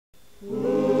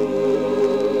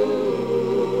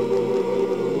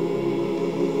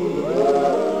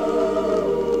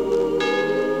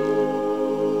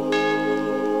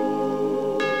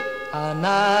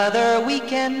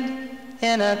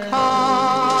in a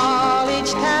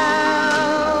college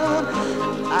town.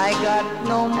 I got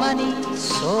no money,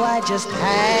 so I just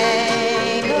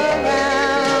hang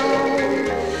around,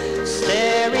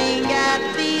 staring at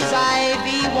these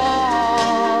ivy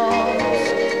walls.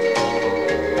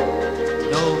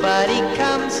 Nobody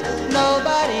comes,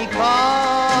 nobody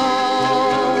calls.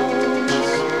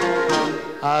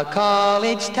 Our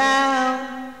college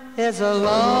town is a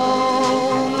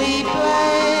lonely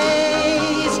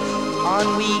place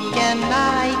on weekend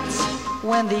nights,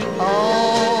 when the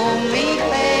only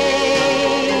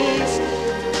place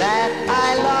that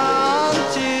I long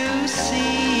to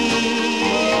see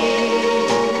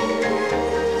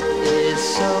is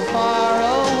so far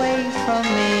away from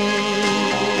me.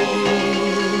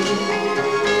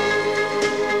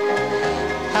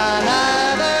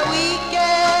 Another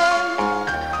weekend,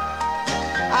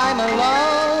 I'm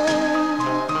alone,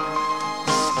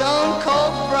 stone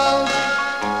cold broke,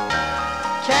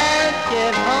 can't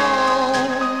get home.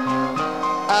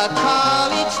 A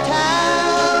college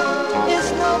town is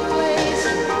no place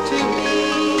to be,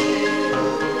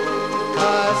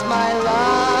 'cause my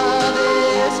love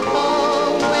is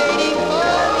home waiting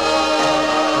for me.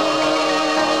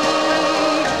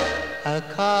 A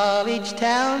college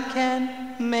town can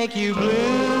make you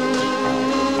blue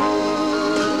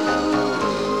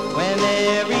when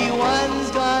everyone's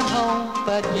gone home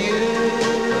but you.